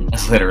 Mhm.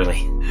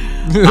 Literally.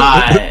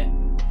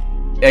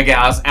 Again,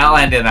 I'll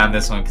end it on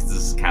this one because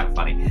this is kind of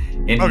funny.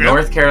 In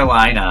North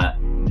Carolina,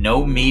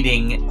 no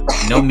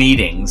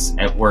meetings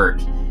at work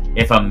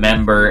if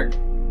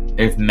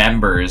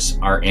members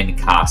are in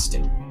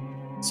costume.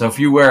 So if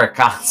you wear a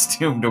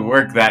costume to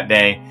work that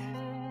day,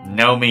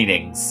 no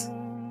meetings.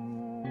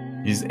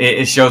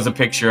 It shows a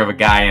picture of a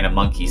guy in a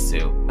monkey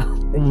suit.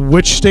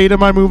 Which state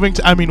am I moving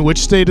to? I mean, which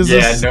state is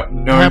this?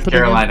 North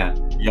Carolina.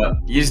 Yeah,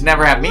 you just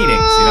never have meetings,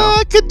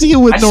 I could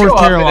deal with North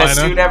Carolina. I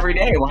show up in a suit every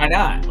day. Why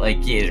not?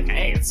 Like,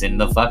 hey, it's in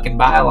the fucking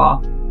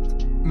bylaw.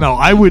 No,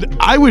 I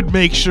would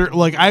make sure.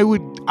 Like, I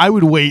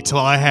would wait till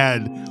I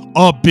had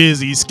a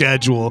busy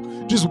schedule.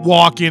 Just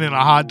walk in a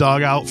hot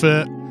dog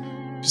outfit,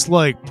 just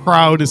like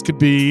proud as could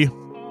be.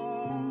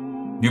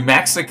 New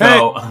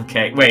Mexico. Hey.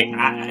 Okay, wait.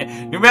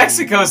 New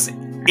Mexico's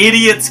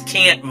idiots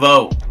can't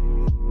vote.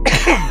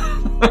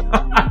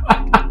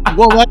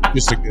 Well, that's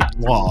just a good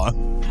law.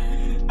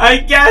 I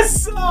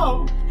guess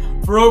so.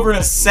 For over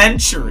a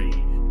century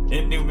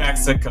in New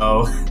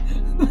Mexico,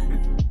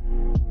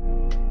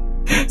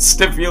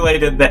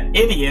 stipulated that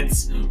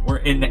idiots were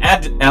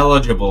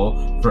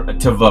ineligible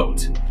to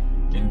vote.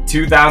 In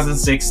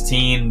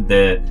 2016,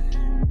 the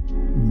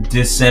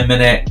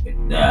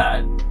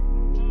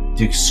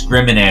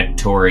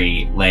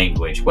discriminatory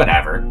language,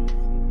 whatever,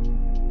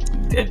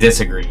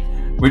 disagree,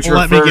 which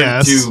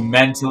referred to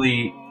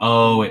mentally.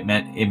 Oh, it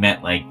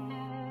meant like,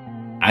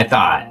 I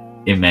thought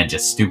it meant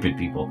just stupid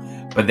people,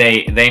 but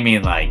they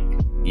mean like,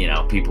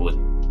 people with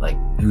like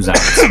who's on the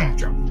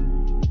spectrum,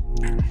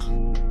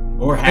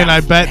 or have, and I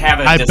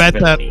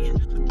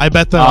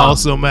bet that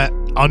also meant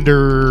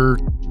under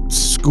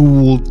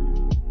school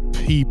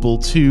people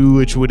too,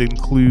 which would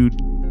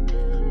include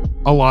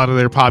a lot of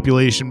their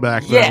population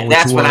back then. Yeah,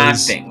 that's what I'm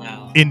thinking.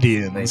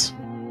 Indians,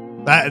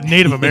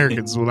 Native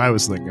Americans, is what I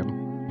was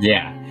thinking.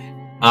 Yeah,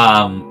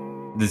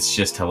 it's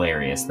just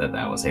hilarious that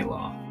was a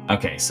law.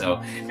 Okay,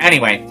 so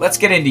anyway, let's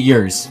get into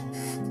yours.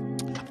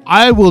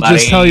 I will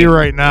just tell you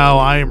right now,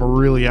 I am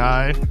really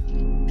high.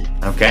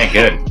 Okay,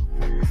 good.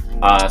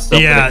 So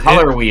for the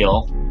color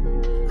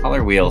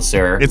wheel,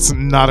 sir. It's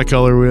not a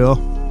color wheel.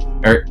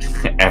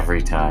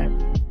 Every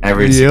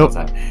single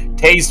time.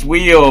 Taste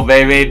wheel,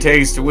 baby,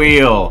 taste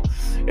wheel.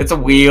 It's a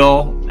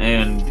wheel,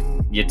 and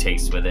you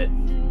taste with it.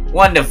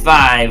 1 to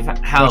 5.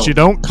 How? But you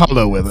don't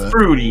color with it.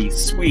 Fruity,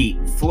 sweet,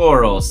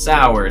 floral,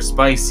 sour,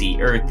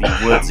 spicy, earthy,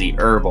 woodsy,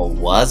 herbal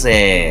was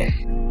it?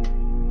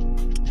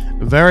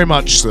 Very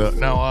much so.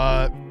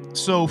 Now,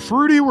 so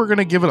fruity, we're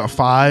gonna give it a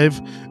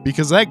 5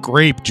 because that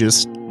grape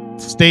just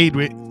stayed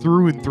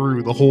through and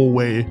through the whole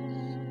way.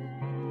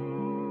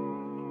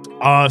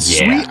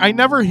 Sweet, I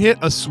never hit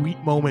a sweet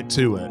moment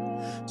to it,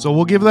 so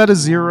we'll give that a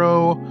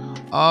 0.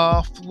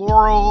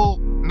 Floral,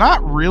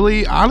 not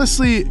really.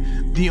 Honestly,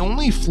 the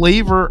only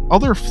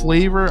other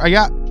flavor, I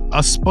got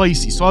a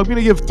spicy, so I'm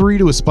gonna give 3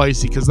 to a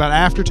spicy because that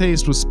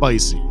aftertaste was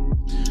spicy.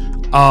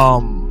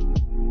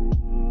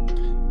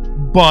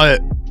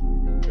 But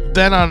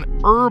then on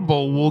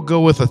herbal, we'll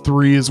go with a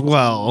 3 as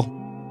well.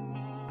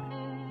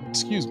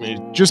 Excuse me,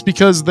 just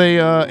because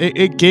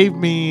it gave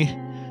me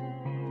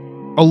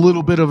a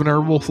little bit of an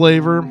herbal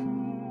flavor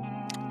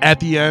at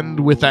the end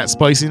with that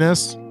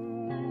spiciness.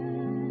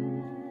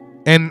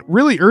 And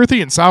really, earthy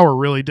and sour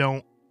really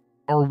don't,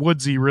 or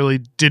woodsy really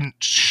didn't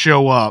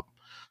show up.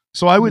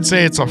 So I would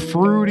say it's a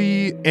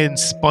fruity and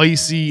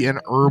spicy and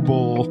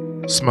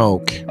herbal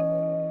smoke.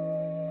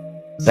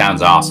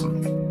 Sounds awesome.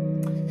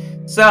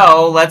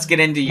 So let's get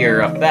into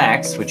your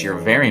effects, which you're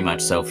very much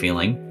so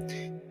feeling.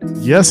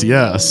 Yes.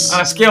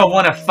 On a scale of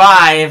 1 to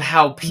 5,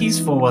 how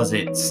peaceful was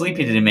it?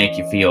 Sleepy did it make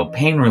you feel?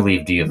 Pain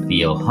relief do you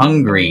feel?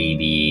 Hungry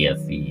do you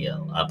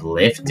feel?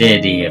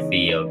 Uplifted do you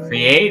feel?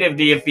 Creative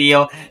do you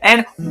feel?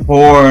 And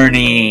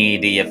horny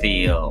do you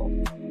feel?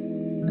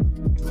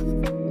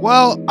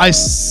 Well, I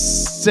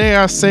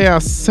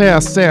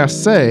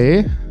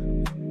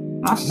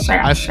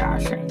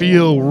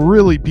feel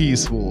really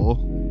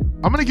peaceful.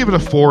 I'm gonna give it a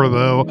 4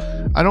 though.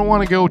 I don't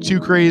want to go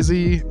too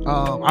crazy.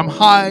 I'm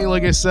high,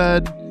 like I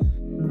said,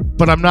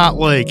 but I'm not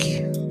like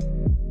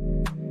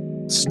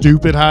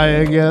stupid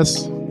high, I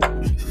guess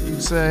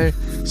you'd say.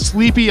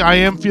 Sleepy, I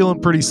am feeling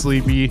pretty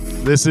sleepy.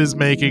 This is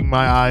making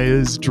my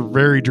eyes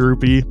very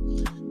droopy.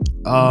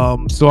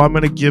 So I'm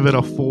gonna give it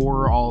a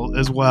 4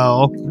 as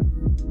well.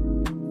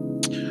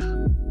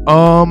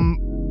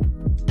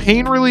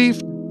 Pain relief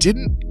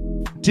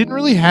didn't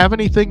really have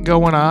anything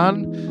going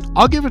on.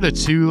 I'll give it a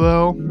 2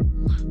 though.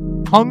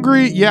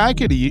 Hungry, yeah, I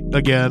could eat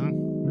again.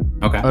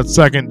 Okay. A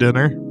second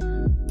dinner.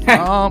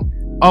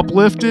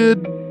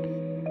 Uplifted.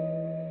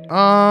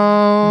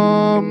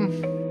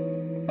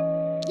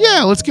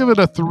 Yeah, let's give it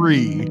a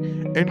 3.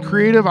 And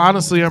creative,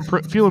 honestly, I'm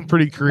feeling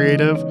pretty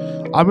creative.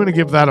 I'm gonna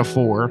give that a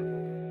 4.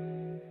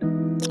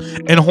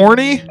 And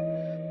horny,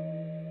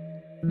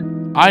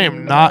 I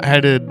am not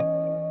headed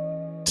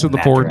to the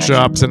porn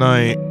shop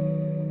tonight.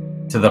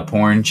 To the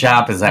porn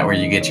shop? Is that where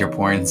you get your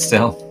porn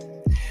still?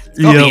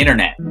 It's on the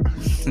internet.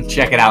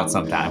 Check it out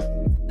sometime.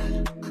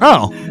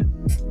 Oh.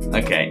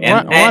 Okay.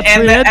 What's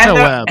the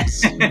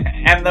interwebs?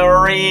 And the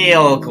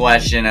real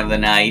question of the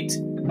night.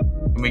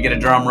 Can we get a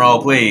drum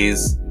roll,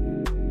 please?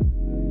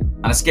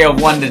 On a scale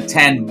of 1 to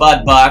 10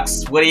 Bud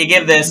Bucks, what do you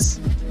give this?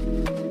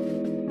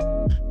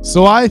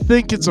 So I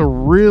think it's a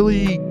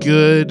really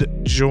good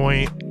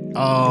joint.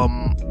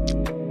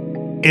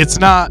 It's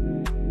not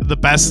the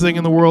best thing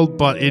in the world,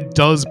 but it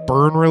does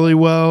burn really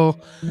well.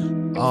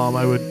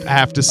 I would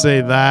have to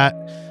say that.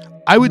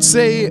 I would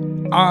say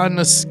on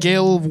a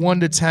scale of 1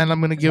 to 10, I'm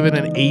going to give it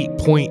an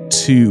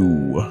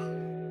 8.2.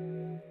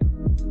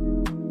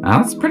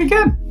 Oh, that's pretty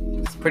good.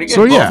 It's pretty good.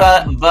 So,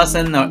 yeah. Both of us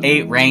in the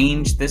 8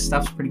 range. This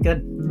stuff's pretty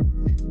good.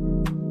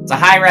 It's a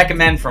high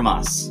recommend from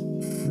us.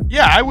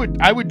 Yeah, I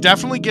would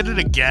definitely get it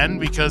again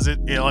because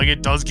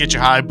it does get you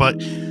high.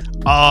 But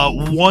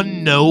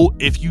one note: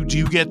 if you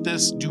do get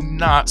this, do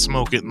not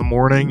smoke it in the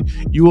morning.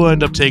 You will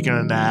end up taking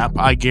a nap.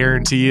 I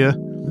guarantee you.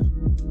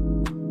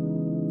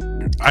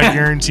 I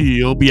guarantee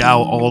you'll be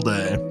out all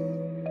day.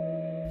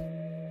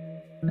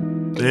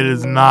 It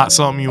is not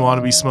something you want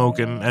to be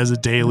smoking as a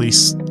daily,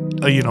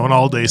 an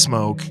all-day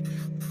smoke.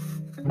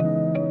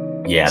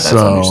 Yeah, that's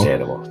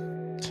understandable.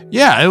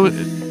 Yeah,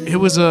 it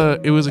was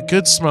a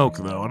good smoke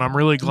though, and I'm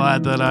really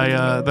glad that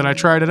I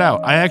tried it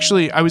out.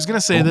 I was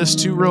gonna say this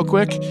too real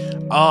quick.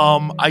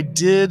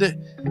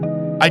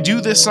 I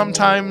do this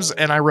sometimes,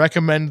 and I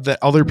recommend that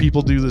other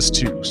people do this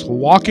too. So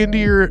walk into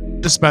your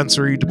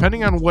dispensary,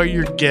 depending on what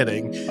you're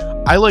getting.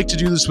 I like to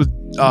do this with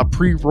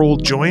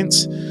pre-rolled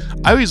joints.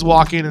 I always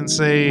walk in and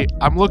say,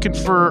 I'm looking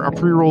for a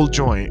pre-rolled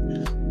joint.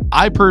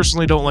 I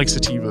personally don't like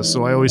sativa,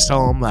 so I always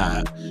tell them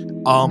that.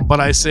 But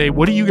I say,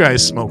 what are you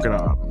guys smoking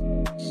on?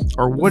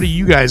 Or what do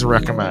you guys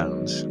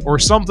recommend? Or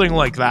something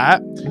like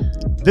that.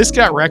 This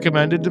got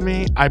recommended to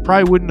me. I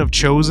probably wouldn't have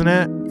chosen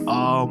it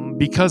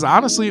because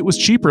honestly it was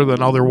cheaper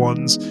than other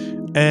ones,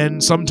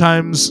 and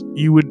sometimes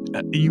you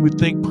would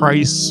think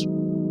price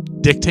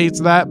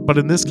dictates that, but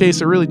in this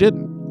case it really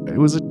didn't. It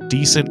was a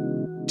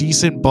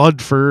decent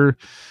bud for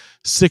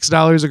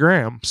 $6 a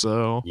gram,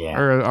 so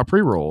or a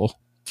pre-roll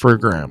for a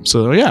gram.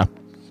 So yeah.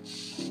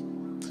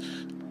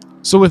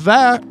 So with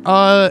that,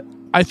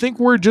 I think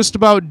we're just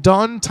about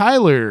done.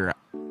 Tyler,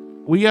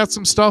 we got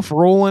some stuff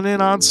rolling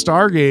in on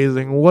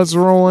stargazing. What's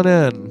rolling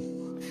in?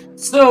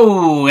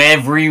 So,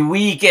 every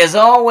week, as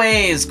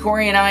always,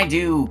 Corey and I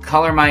do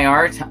Color My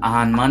Art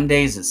on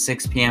Mondays at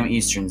 6 p.m.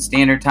 Eastern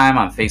Standard Time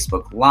on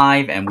Facebook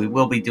Live, and we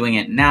will be doing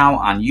it now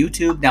on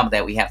YouTube, now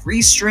that we have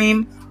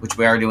Restream, which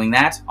we are doing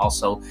that.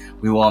 Also,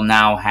 we will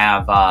now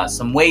have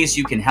some ways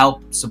you can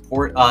help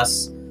support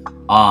us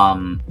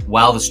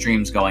while the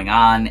stream's going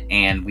on,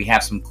 and we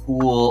have some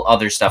cool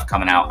other stuff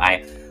coming out.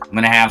 I'm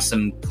going to have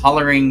some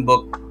coloring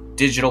book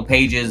digital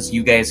pages.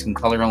 You guys can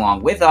color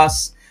along with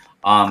us.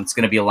 It's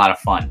going to be a lot of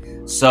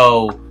fun.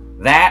 So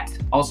that,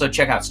 also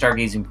check out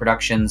Stargazing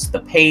Productions,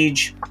 the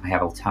page. I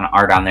have a ton of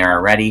art on there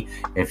already.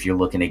 If you're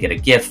looking to get a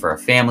gift for a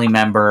family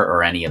member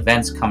or any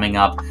events coming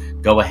up,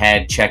 go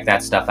ahead, check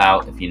that stuff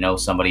out. If you know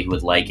somebody who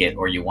would like it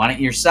or you want it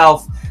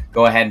yourself,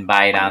 go ahead and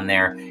buy it on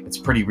there. It's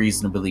pretty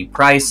reasonably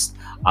priced.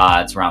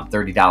 It's around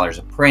 $30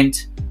 a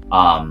print,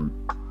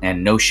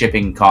 and no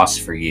shipping costs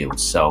for you.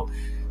 So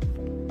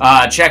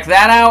check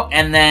that out.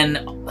 And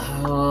then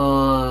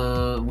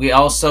we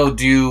also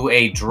do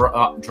a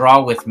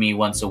draw with me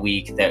once a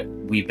week that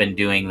we've been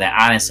doing that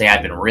honestly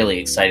I've been really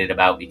excited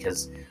about,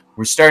 because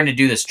we're starting to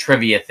do this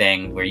trivia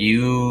thing where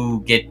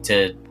you get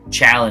to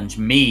challenge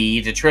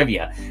me to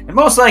trivia, and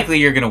most likely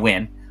you're going to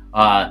win.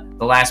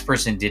 The last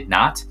person did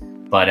not,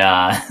 but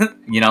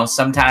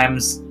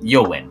sometimes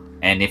you'll win,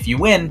 and if you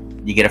win,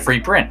 you get a free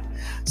print.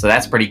 So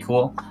that's pretty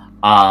cool.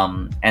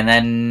 And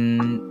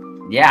then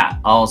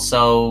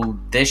also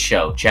this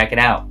show, check it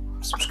out.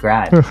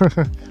 Subscribe.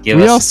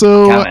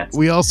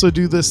 We also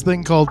do this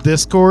thing called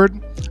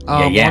Discord.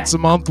 Once a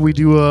month we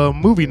do a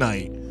movie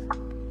night.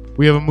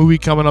 We have a movie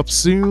coming up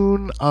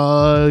soon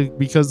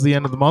because the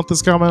end of the month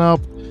is coming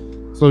up.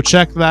 So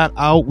check that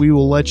out. We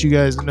will let you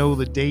guys know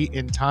the date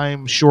and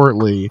time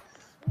shortly.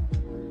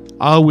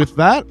 With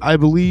that, I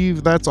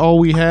believe that's all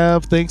we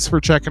have. Thanks for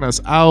checking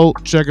us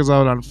out. Check us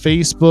out on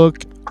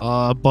Facebook.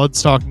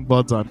 Buds Talking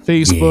Buds on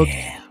Facebook.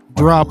 Yeah.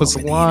 Drop us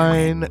a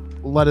line.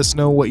 Let us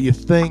know what you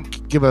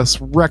think. Give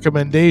us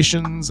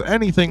recommendations,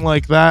 anything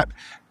like that.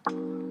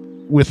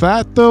 With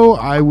that, though,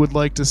 I would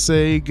like to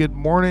say good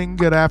morning,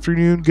 good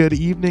afternoon, good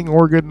evening,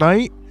 or good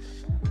night.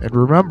 And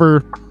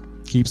remember,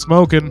 keep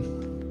smoking.